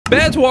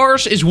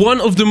Bedwars is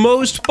one of the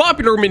most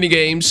popular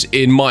minigames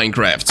in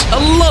Minecraft.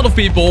 A lot of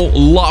people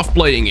love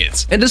playing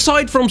it. And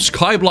aside from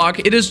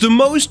Skyblock, it is the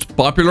most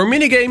popular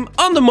minigame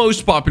on the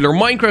most popular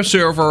Minecraft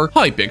server,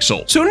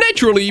 Hypixel. So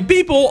naturally,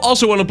 people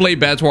also want to play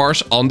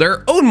Bedwars on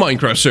their own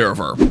Minecraft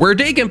server, where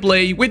they can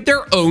play with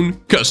their own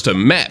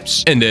custom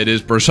maps. And that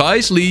is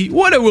precisely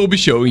what I will be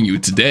showing you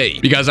today.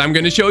 Because I'm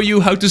going to show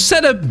you how to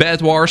set up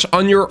Bedwars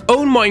on your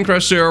own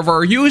Minecraft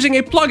server using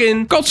a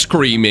plugin called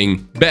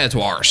Screaming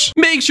Bedwars.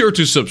 Make sure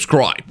to subscribe.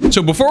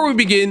 So before we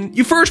begin,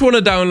 you first want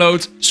to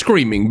download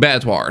Screaming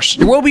Bedwars.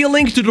 There will be a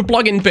link to the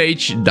plugin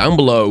page down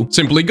below.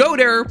 Simply go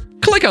there,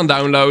 click on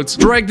download,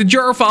 drag the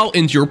jar file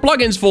into your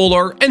plugins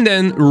folder, and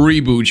then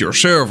reboot your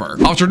server.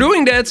 After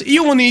doing that,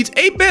 you will need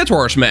a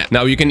Bedwars map.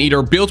 Now you can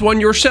either build one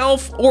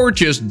yourself or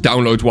just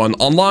download one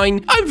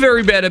online. I'm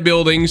very bad at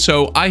building,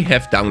 so I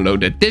have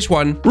downloaded this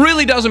one.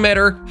 Really doesn't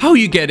matter how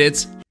you get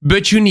it,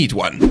 but you need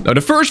one. Now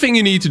the first thing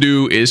you need to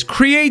do is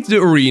create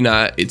the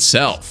arena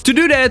itself. To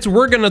do that,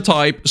 we're gonna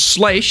type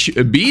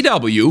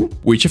 /BW,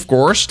 which of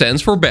course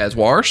stands for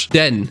Bedwars,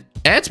 then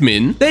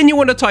admin, then you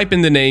want to type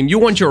in the name you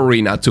want your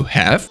arena to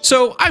have.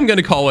 So I'm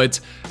gonna call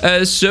it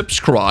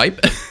subscribe.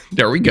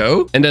 There we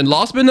go. And then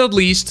last but not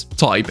least,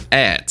 type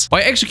add.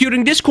 By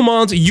executing this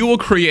command, you will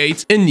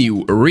create a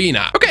new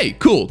arena. Okay,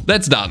 cool,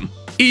 that's done.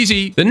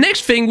 Easy. The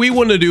next thing we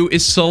want to do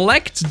is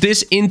select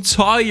this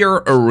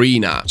entire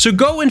arena. So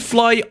go and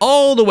fly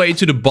all the way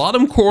to the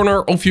bottom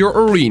corner of your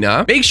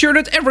arena. Make sure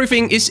that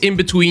everything is in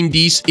between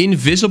these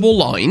invisible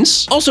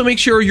lines. Also make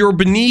sure you're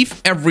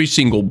beneath every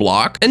single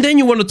block. And then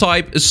you want to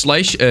type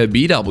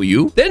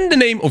 /BW, then the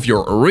name of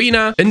your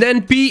arena, and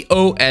then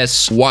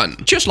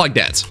POS1. Just like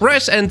that.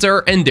 Press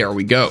enter, and there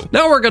we go.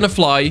 Now we're gonna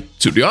fly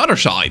to the other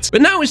side.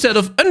 But now instead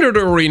of under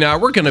the arena,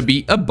 we're gonna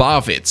be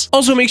above it.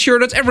 Also make sure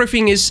that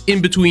everything is in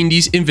between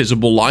these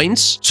invisible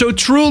lines. So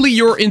truly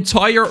your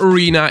entire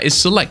arena is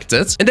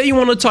selected. And then you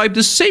want to type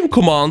the same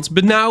command,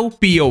 but now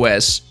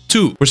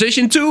POS2.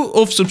 Position 2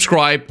 of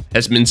subscribe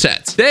has been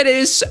set. That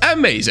is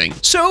amazing.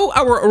 So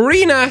our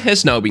arena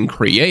has now been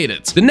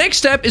created. The next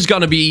step is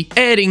gonna be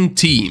adding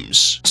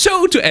teams.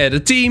 So to add a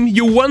team,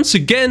 you once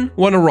again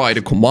want to write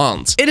a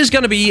command. It is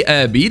gonna be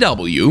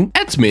BW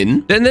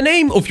admin, then the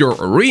name of your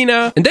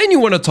arena, and then you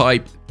want to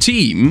type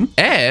team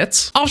add.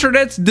 After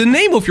that, the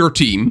name of your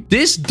team.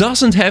 This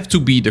doesn't have to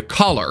be the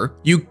color.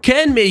 You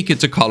can make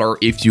it a color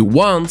if you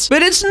want,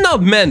 but it's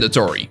not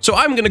mandatory. So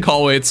I'm gonna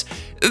call it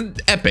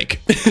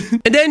epic.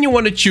 And then you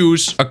want to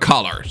choose a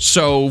color.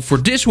 So for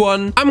this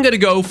one, I'm gonna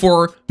go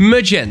for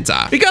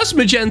magenta, because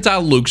magenta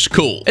looks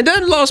cool. And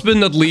then last but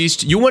not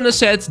least, you want to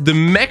set the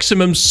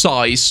maximum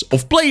size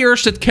of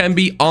players that can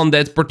be on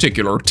that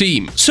particular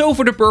team. So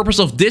for the purpose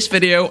of this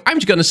video, I'm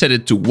just gonna set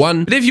it to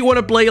 1. But if you want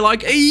to play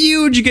like a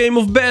huge game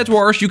of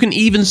Bedwars, you can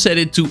even set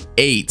it to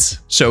 8.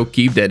 So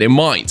keep that in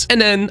mind. And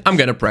then I'm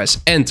gonna press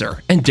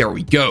enter, and there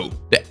we go.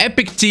 The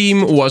epic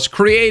team was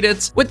created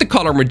with the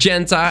color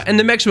magenta and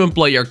the maximum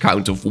player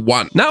count of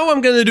 1. Now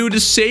I'm gonna do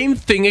the same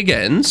thing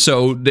again,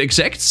 so the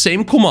exact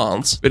same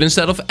command, but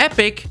instead of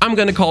epic, I'm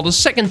gonna call the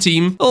second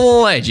team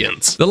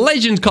legend. The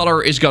legend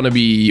color is gonna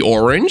be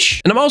orange,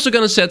 and I'm also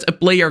gonna set a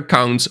player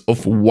count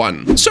of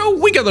 1. So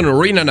we got an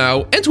arena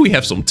now, and we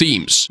have some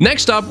teams.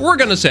 Next up, we're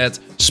gonna set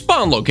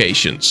spawn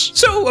locations.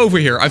 So over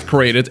here, I've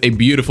created a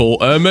beautiful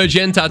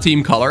magenta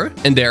team color,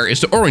 and there is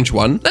the orange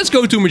one. Let's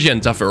go to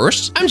magenta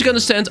first. I'm just gonna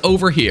stand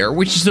over here,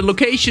 which is the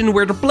location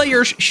where the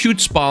players should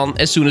spawn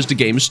as soon as the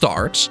game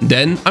starts.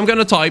 Then I'm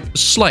gonna type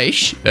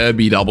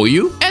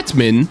 /BW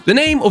admin, the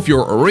name of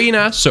your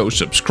arena, so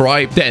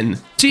subscribe, then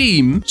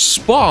team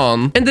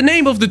spawn, and the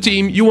name of the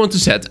team you want to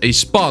set a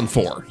spawn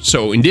for.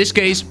 So in this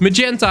case,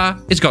 magenta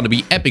is gonna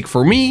be epic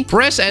for me.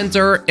 Press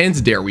enter, and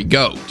there we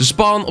go. The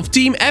spawn of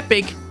team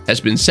epic has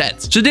been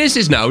set. So this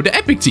is now the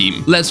epic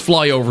team. Let's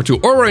fly over to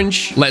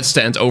orange. Let's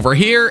stand over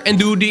here and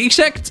do the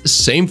exact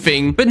same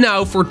thing, but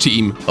now for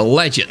team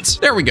legend.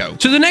 There we go.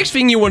 So the next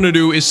thing you want to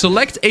do is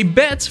select a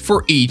bed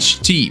for each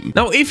team.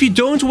 Now, if you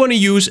don't want to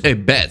use a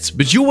bed,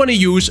 but you want to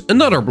use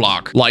another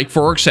block, like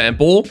for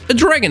example, a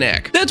dragon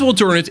egg, that will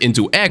turn it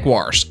into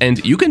Eggwars, and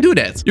you can do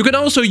that. You can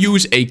also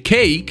use a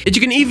cake, and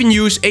you can even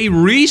use a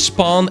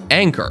respawn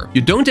anchor.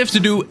 You don't have to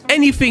do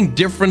anything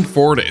different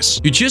for this.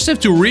 You just have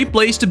to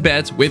replace the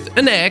bed with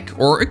an egg,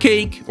 or a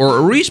cake, or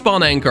a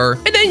respawn anchor,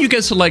 and then you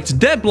can select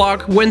that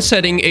block when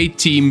setting a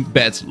team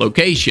bed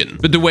location.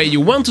 But the way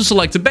you want to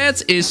select the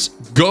bed is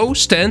go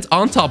stand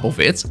on top of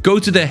it, go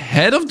to the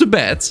head of the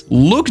bed,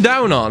 look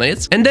down on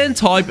it, and then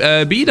type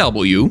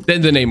BW,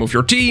 then the name of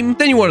your team,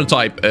 then you want to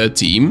type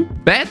team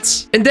bed,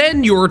 and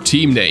then your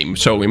team name.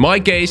 So in my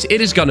case,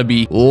 it is gonna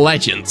be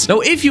legend. Now,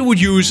 if you would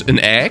use an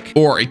egg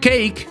or a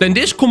cake, then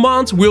this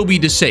command will be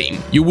the same.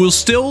 You will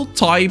still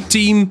type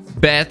team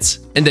bed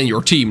and then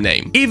your team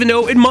name, even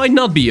though it might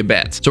not be a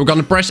bet. So we're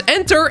gonna press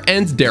enter,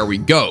 and there we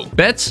go.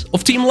 Bet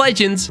of Team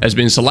Legend has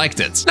been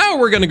selected. Now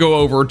we're gonna go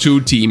over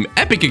to Team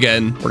Epic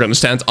again. We're gonna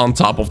stand on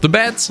top of the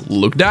bet,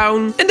 look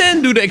down, and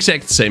then do the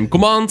exact same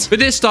command, but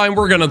this time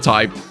we're gonna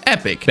type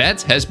Epic.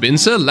 Bet has been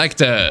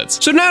selected.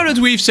 So now that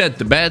we've set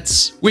the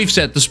bets, we've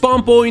set the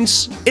spawn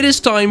points, it is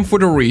time for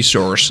the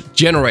resource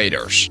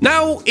generators.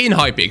 Now in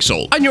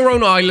Hypixel, on your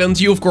own island,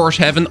 you of course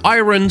have an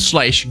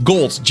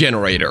iron/gold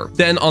generator.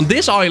 Then on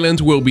this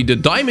island will be the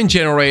diamond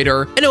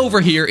generator, and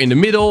over here in the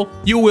middle,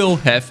 you will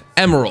have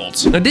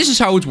emerald. Now this is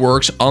how it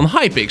works on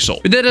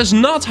Hypixel, but that is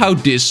not how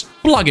this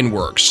plugin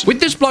works. With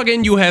this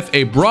plugin, you have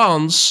a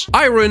bronze,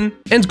 iron,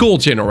 and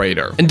gold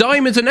generator. And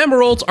diamond and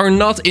emerald are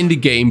not in the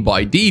game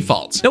by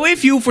default. Now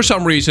if you for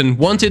some reason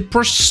want it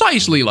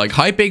precisely like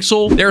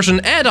Hypixel, there's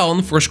an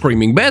add-on for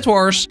Screaming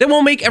Bedwars that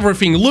will make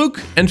everything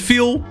look and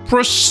feel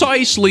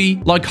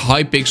precisely like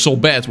Hypixel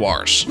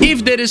Bedwars.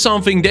 If that is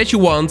something that you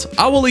want,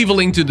 I will leave a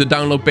link to the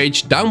download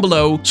page down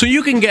below so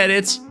you can get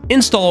it,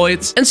 install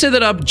it, and set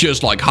it up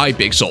just like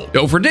Hypixel.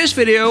 Though for this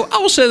video, I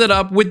will set it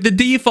up with the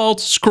default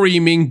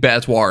Screaming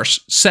Bedwars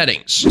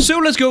settings. So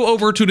let's go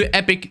over to the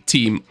Epic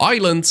Team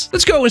Island.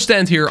 Let's go and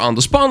stand here on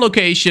the spawn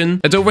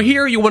location. And over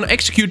here, you want to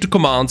execute the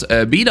command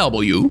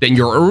BW, then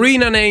your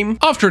arena name,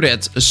 after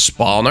that a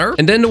spawner,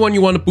 and then the one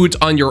you want to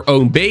put on your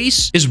own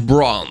base is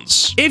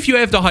bronze. If you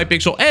have the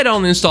Hypixel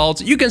add-on installed,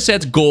 you can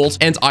set gold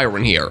and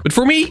iron here. But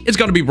for me, it's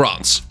gonna be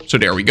bronze. So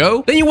there we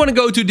go. Then you want to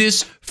go to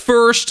this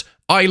first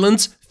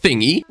island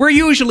thingy, where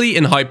usually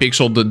in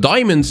Hypixel the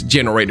diamond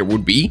generator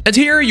would be. And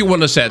here you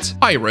want to set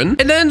iron.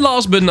 And then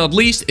last but not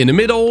least, in the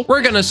middle,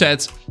 we're gonna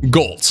set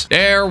gold.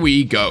 There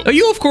we go. Now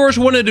you of course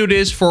want to do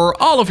this for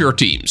all of your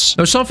teams.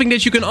 Now something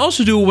that you can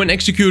also do when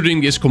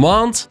executing this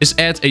command is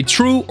add a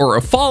true or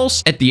a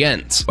false at the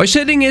end. By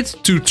setting it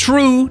to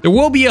true, there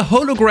will be a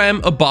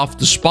hologram above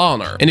the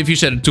spawner. And if you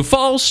set it to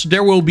false,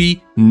 there will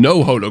be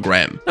no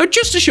hologram. Now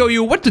just to show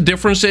you what the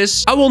difference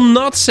is, I will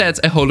not set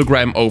a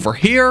hologram over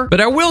here,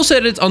 but I will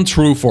set it on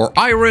true for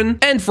iron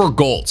and for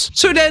gold.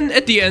 So then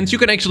at the end you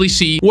can actually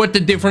see what the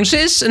difference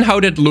is and how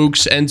that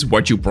looks and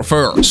what you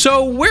prefer.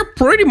 So we're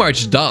pretty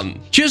much done.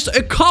 Just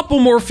a couple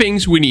more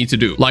things we need to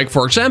do, like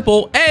for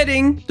example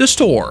adding the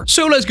store.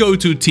 So let's go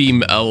to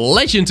Team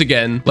Legend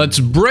again. Let's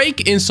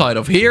break inside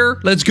of here.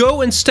 Let's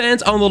go and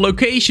stand on the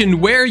location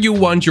where you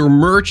want your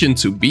merchant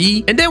to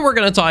be, and then we're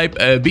gonna type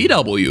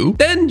BW,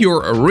 then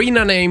your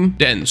arena name,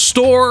 then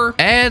store,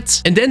 add,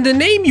 and then the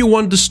name you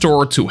want the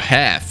store to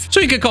have. So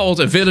you can call it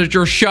a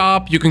villager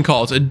shop, you can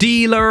call it a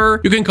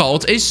dealer, you can call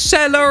it a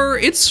seller.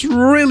 It's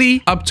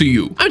really up to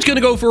you. I'm just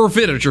gonna go for a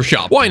villager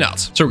shop. Why not?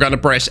 So we're gonna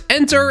press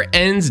enter,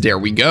 and there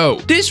we go.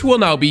 This will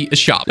now be a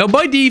shop. Now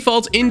by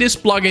default in this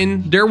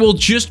plugin, there will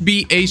just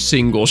be a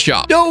single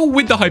shop. Though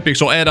with the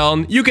Hypixel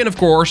add-on, you can of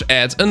course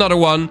add another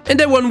one, and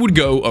that one would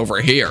go over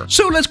here.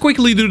 So let's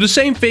quickly do the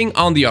same thing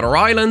on the other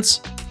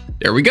islands.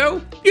 There we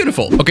go.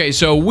 Beautiful. Okay,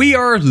 so we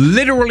are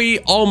literally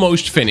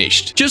almost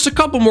finished. Just a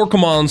couple more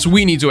commands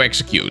we need to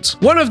execute.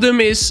 One of them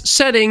is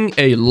setting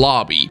a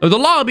lobby. Now, the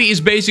lobby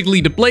is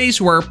basically the place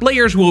where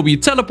players will be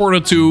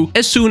teleported to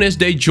as soon as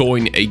they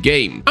join a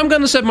game. I'm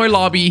gonna set my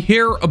lobby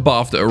here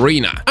above the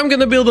arena. I'm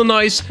gonna build a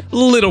nice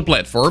little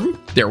platform.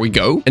 There we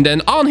go. And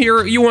then on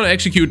here, you want to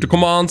execute the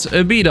command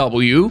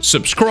BW,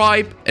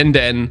 subscribe, and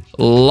then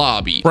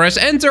lobby. Press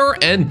enter,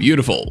 and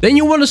beautiful. Then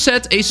you want to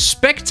set a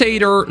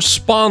spectator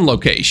spawn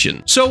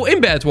location. So in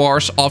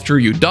Bedwars, after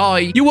you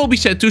die, you will be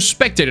set to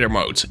spectator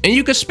mode, and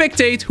you can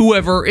spectate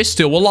whoever is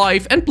still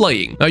alive and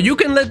playing. Now you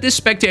can let this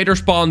spectator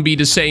spawn be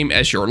the same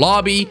as your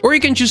lobby, or you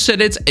can just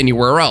set it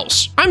anywhere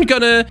else. I'm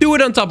gonna do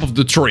it on top of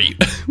the tree.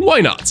 Why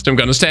not? So I'm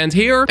gonna stand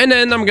here, and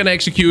then I'm gonna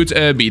execute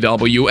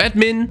BW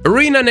admin,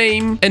 arena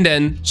name, and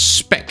then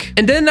spec.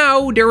 And then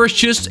now there is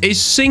just a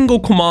single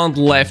command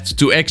left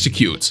to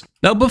execute.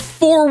 Now,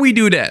 before we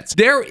do that,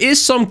 there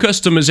is some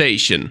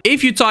customization.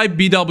 If you type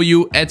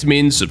BW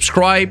admin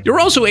subscribe, you're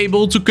also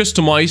able to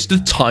customize the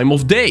time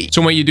of day.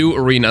 So when you do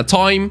arena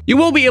time, you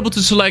will be able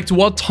to select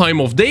what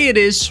time of day it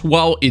is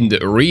while in the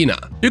arena.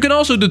 You can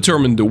also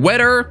determine the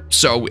weather.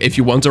 So if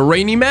you want a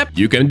rainy map,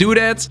 you can do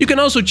that. You can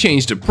also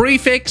change the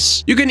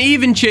prefix. You can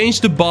even change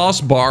the boss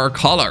bar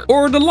color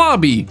or the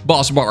lobby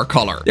boss bar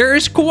color. There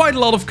is quite a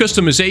lot of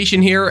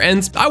customization here,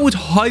 and I would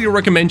highly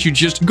recommend you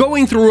just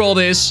going through all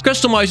this,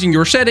 customizing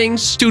your settings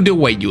to the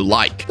way you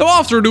like. So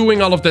after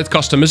doing all of that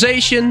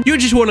customization, you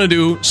just want to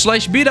do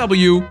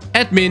 /BW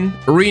admin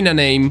arena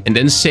name and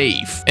then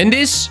save. And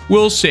this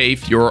will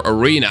save your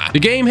arena. The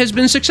game has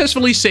been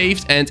successfully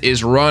saved and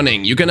is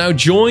running. You can now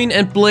join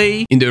and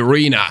play in the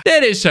arena.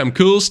 That is some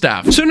cool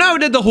stuff. So now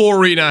that the whole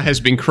arena has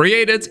been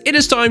created, it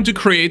is time to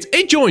create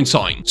a join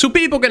sign so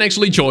people can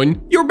actually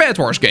join your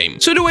Bedwars game.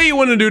 So the way you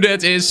want to do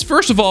that is,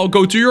 first of all,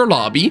 go to your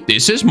lobby.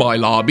 This is my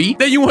lobby.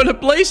 Then you want to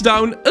place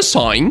down a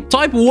sign.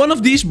 Type one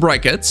of these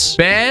brackets,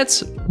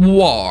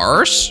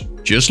 Bedwars,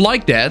 just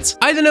like that.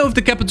 I don't know if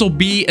the capital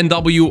B and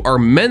W are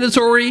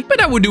mandatory,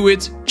 but I would do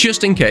it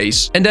just in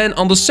case. And then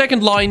on the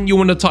second line, you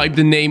want to type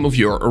the name of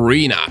your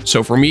arena.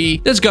 So for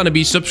me, that's gonna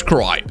be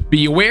subscribe.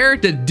 Be aware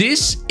that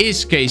this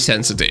is case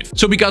sensitive.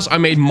 So because I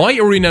made my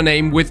arena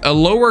name with a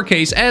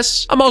lowercase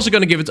s, I'm also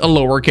gonna give it a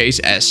lowercase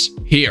s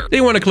here. Then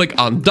you want to click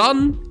on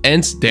done,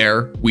 and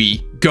there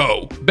we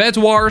go.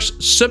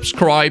 Bedwars,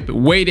 subscribe,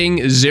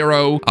 waiting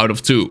 0 out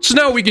of 2. So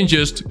now we can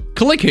just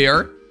click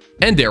here.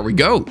 And there we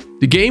go.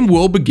 The game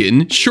will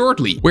begin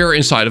shortly. We're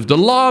inside of the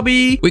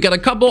lobby. We got a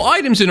couple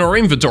items in our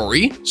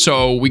inventory.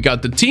 So we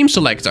got the team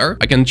selector.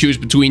 I can choose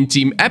between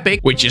Team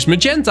Epic, which is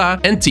magenta,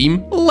 and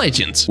Team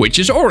Legend, which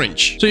is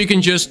orange. So you can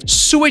just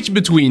switch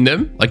between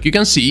them. Like you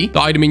can see,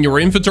 the item in your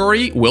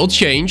inventory will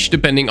change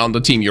depending on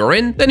the team you're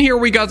in. Then here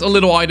we got a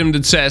little item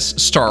that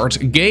says start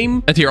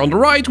game. And here on the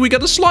right, we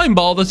got a slime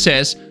ball that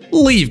says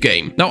leave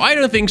game. Now, I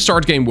don't think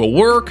start game will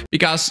work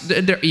because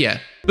yeah.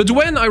 But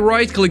when I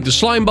right-click the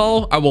slime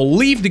ball, I will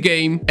leave the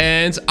game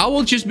and I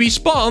will just be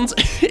spawned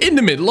in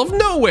the middle of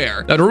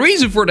nowhere. Now, the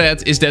reason for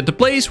that is that the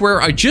place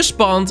where I just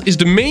spawned is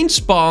the main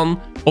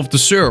spawn of the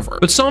server.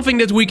 But something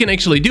that we can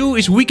actually do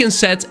is we can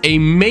set a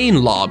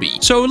main lobby.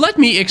 So let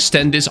me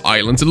extend this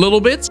island a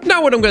little bit.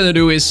 Now what I'm gonna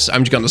do is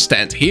I'm just gonna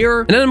stand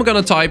here and then I'm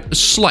gonna type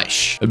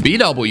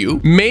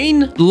 /BW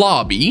main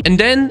lobby and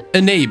then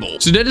enable.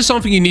 So that is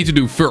something you need to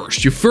do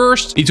first. You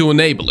first need to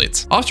enable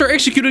it. After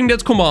executing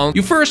that command,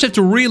 you first have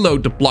to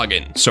reload the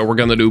plugin. So we're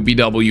gonna do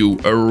BW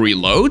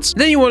reload.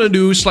 Then you want to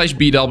do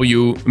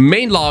 /BW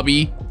main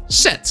lobby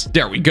set.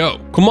 There we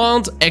go.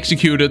 Command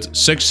executed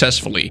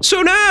successfully.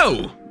 So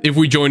now, if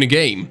we join a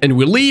game and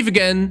we leave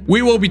again,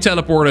 we will be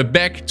teleported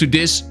back to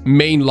this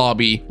main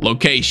lobby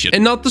location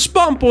and not the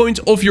spawn point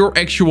of your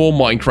actual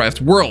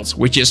Minecraft world,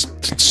 which is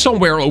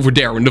somewhere over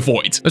there in the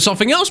void. But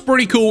something else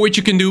pretty cool which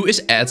you can do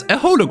is add a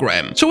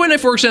hologram. So when I,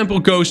 for example,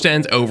 go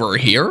stand over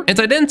here and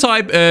I then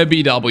type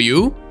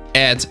BW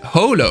add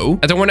holo,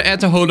 and I want to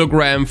add a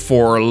hologram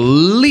for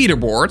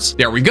leaderboard.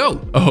 There we go.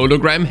 A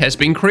hologram has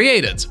been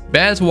created.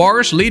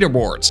 Bedwars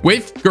leaderboard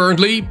with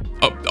currently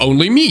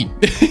only me.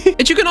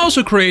 And you can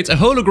also create a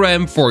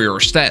hologram for your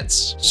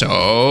stats.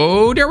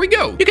 So there we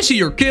go. You can see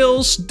your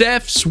kills,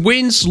 deaths,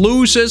 wins,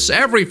 loses,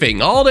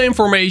 everything. All the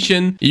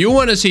information you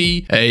want to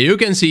see, you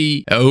can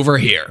see over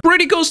here.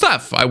 Pretty cool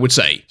stuff, I would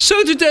say.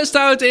 So to test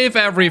out if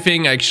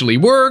everything actually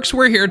works,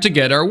 we're here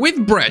together with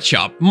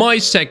Bradshop, my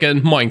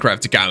second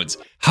Minecraft account.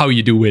 How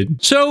you doing?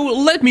 So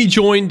let me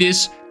join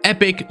this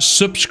epic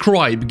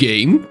subscribe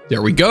game.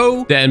 There we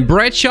go. Then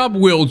Bradshop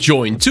will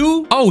join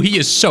too. Oh, he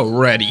is so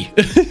ready.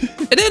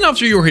 And then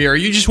after you're here,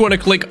 you just want to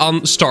click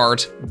on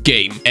start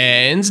game.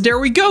 And there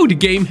we go. The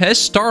game has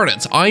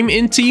started. I'm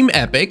in Team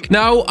Epic.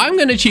 Now I'm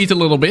going to cheat a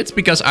little bit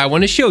because I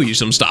want to show you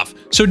some stuff.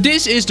 So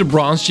this is the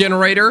bronze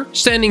generator.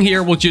 Standing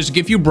here will just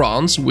give you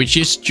bronze, which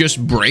is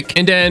just brick.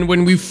 And then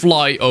when we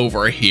fly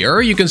over here,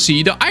 you can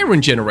see the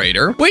iron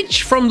generator,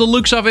 which from the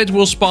looks of it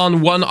will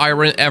spawn 1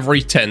 iron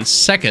every 10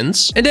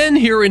 seconds. And then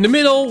here in the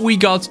middle, we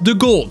got the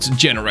gold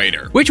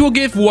generator, which will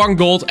give 1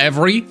 gold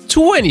every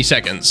 20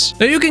 seconds.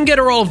 Now you can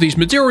gather all of these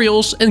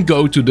materials and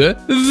go to the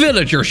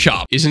villager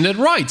shop. Isn't that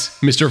right,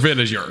 Mr.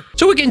 Villager?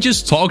 So we can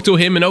just talk to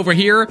him, and over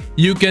here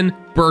you can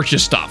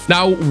purchase stuff.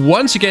 Now,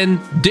 once again,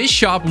 this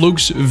shop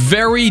looks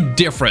very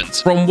different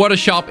from what a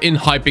shop in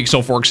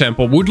Hypixel, for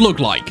example, would look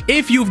like.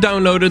 If you've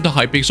downloaded the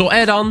Hypixel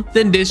add-on,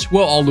 then this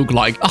will all look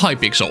like a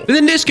Hypixel. But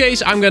in this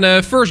case, I'm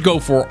gonna first go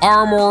for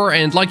armor,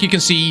 and like you can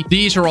see,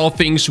 these are all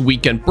things we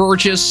can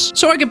purchase.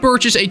 So I can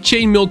purchase a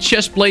chainmail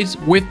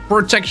chestplate with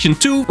protection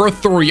 2 for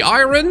 3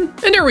 iron,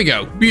 and there we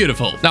go.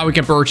 Beautiful. Now we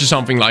can purchase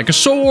something like a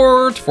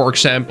sword, for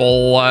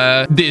example,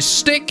 this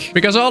stick,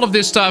 because all of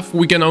this stuff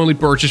we can only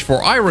purchase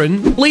for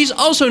iron. Please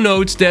also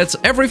note that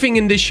everything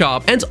in this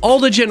shop and all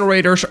the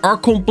generators are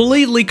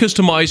completely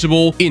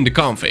customizable in the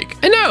config.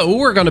 And now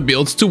we're gonna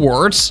build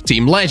towards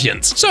Team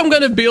Legend. So I'm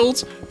gonna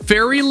build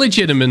very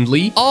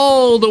legitimately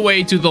all the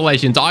way to the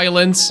Legend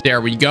Islands.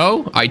 There we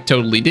go. I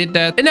totally did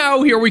that. And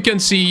now here we can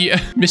see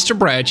Mr.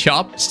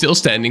 Bradshop still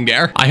standing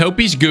there. I hope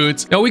he's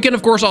good. Now we can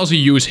of course also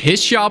use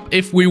his shop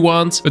if we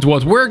want. But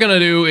what we're gonna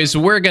do is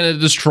we're gonna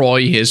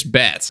destroy his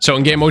bed. So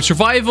in game mode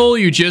survival,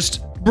 you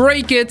just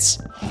break it.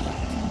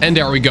 And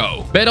there we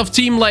go. Bed of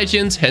Team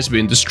Legend has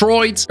been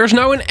destroyed. There's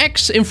now an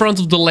X in front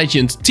of the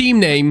Legend team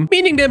name,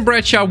 meaning that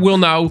Bradshop will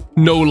now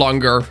no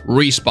longer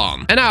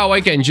respawn. And now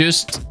I can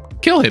just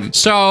kill him.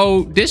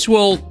 So this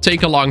will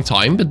take a long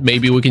time, but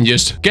maybe we can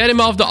just get him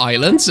off the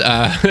island.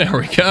 There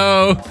we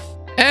go.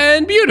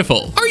 And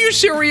beautiful. Are you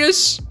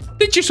serious?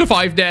 Did you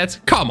survive that?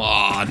 Come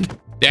on.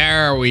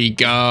 There we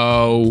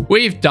go.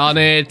 We've done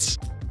it.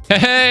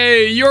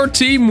 Hey, your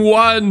team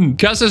won!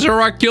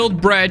 KasaiSora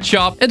killed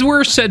Bradshop and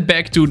we're sent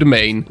back to the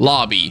main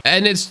lobby.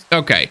 And it's...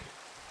 okay.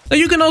 Now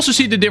you can also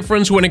see the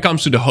difference when it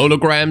comes to the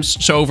holograms.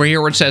 So over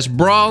here it says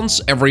bronze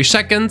every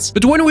second.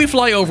 But when we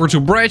fly over to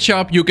Bread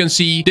Shop, you can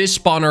see this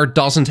spawner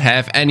doesn't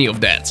have any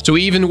of that. So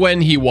even when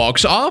he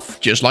walks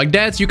off, just like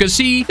that, you can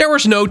see there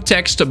was no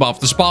text above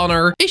the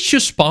spawner. It's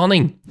just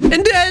spawning.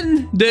 And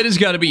then that is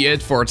gonna be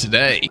it for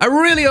today. I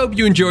really hope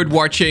you enjoyed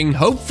watching.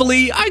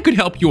 Hopefully I could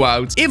help you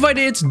out. If I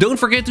did, don't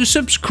forget to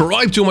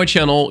subscribe to my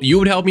channel. You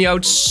would help me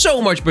out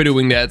so much by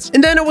doing that.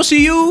 And then I will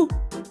see you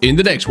in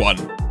the next one.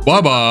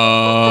 Bye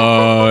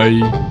bye.